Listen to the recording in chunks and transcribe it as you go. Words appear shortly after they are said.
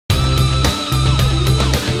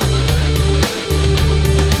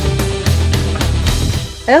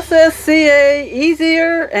SSCA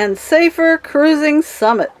Easier and Safer Cruising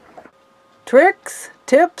Summit. Tricks,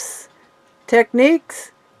 tips,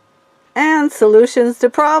 techniques, and solutions to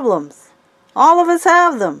problems. All of us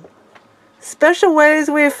have them. Special ways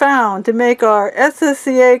we have found to make our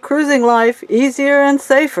SSCA cruising life easier and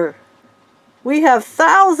safer. We have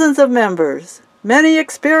thousands of members, many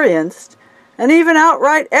experienced, and even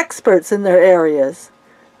outright experts in their areas,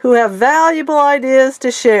 who have valuable ideas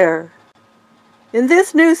to share. In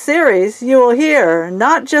this new series, you will hear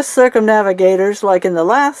not just circumnavigators like in the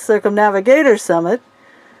last Circumnavigators Summit,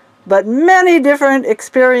 but many different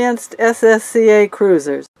experienced SSCA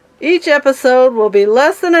cruisers. Each episode will be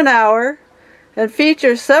less than an hour and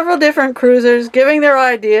feature several different cruisers giving their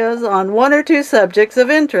ideas on one or two subjects of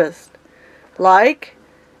interest, like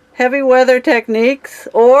heavy weather techniques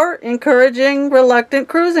or encouraging reluctant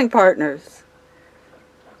cruising partners,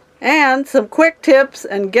 and some quick tips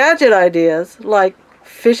and gadget ideas like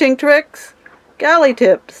fishing tricks, galley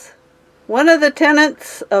tips. One of the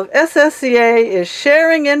tenets of SSCA is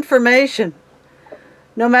sharing information.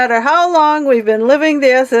 No matter how long we've been living the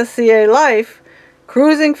SSCA life,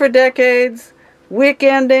 cruising for decades,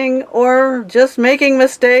 weekending, or just making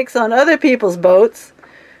mistakes on other people's boats,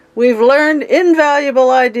 we've learned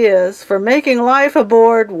invaluable ideas for making life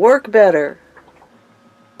aboard work better.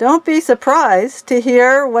 Don't be surprised to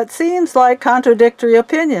hear what seems like contradictory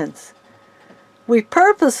opinions. We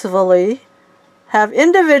purposefully have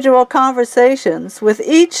individual conversations with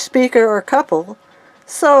each speaker or couple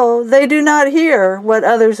so they do not hear what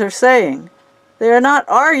others are saying. They are not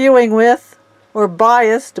arguing with or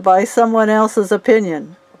biased by someone else's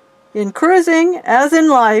opinion. In cruising, as in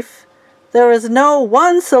life, there is no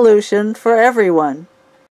one solution for everyone.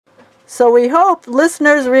 So we hope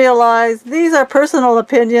listeners realize these are personal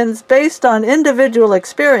opinions based on individual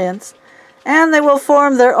experience, and they will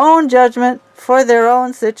form their own judgment for their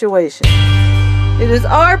own situation. It is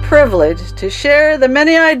our privilege to share the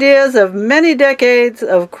many ideas of many decades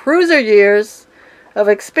of cruiser years of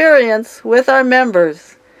experience with our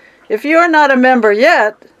members. If you are not a member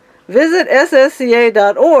yet, visit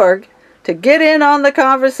ssca.org to get in on the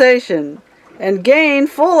conversation and gain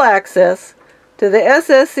full access to the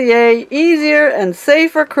SSCA Easier and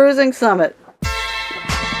Safer Cruising Summit.